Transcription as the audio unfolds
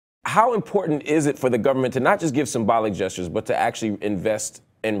how important is it for the government to not just give symbolic gestures, but to actually invest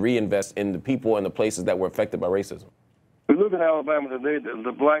and reinvest in the people and the places that were affected by racism? We look at Alabama today,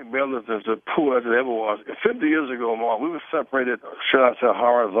 the black belt is as poor as it ever was. 50 years ago, Mark, we were separated, should I say,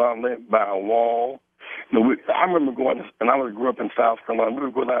 horizontally by a wall. I remember going, and I grew up in South Carolina, we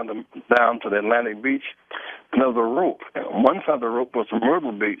would go down to the Atlantic Beach, and there was a rope. And one side of the rope was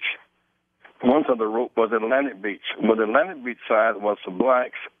Myrtle Beach. One side of the rope was Atlantic Beach. But the Atlantic Beach side was for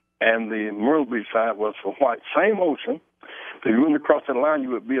blacks, and the Myrtle Beach side was for whites. Same ocean. If you went across the line, you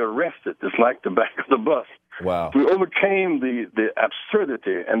would be arrested, just like the back of the bus. Wow. We overcame the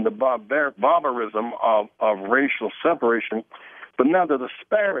absurdity and the barbarism of racial separation, but now the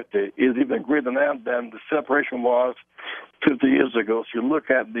disparity is even greater now than the separation was 50 years ago. So you look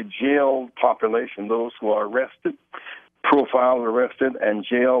at the jail population, those who are arrested, profiled, arrested, and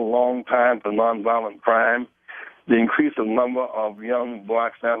jailed long time for nonviolent crime, the increase of number of young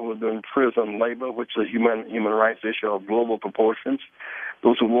blacks now who are doing prison labor, which is a human rights issue of global proportions.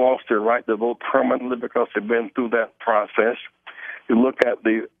 Those who lost their right to vote permanently because they've been through that process. You look at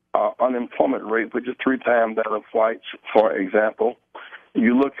the unemployment rate, which is 3 times that of whites, for example.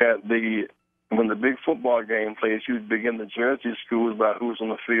 You look at when the big football game plays, you begin the jersey schools about who's on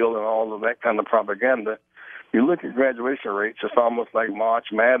the field and all of that kind of propaganda. You look at graduation rates, it's almost like March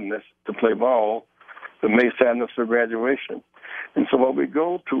Madness to play ball, the May Sadness for graduation. And so when we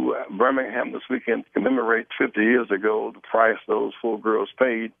go to Birmingham this weekend to commemorate 50 years ago, the price those 4 girls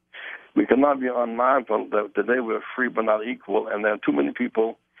paid, we cannot be unmindful that today we're free but not equal, and there are too many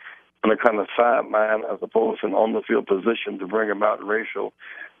people on a kind of sideline as opposed to an on-the-field position to bring about racial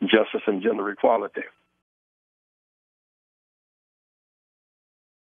justice and gender equality.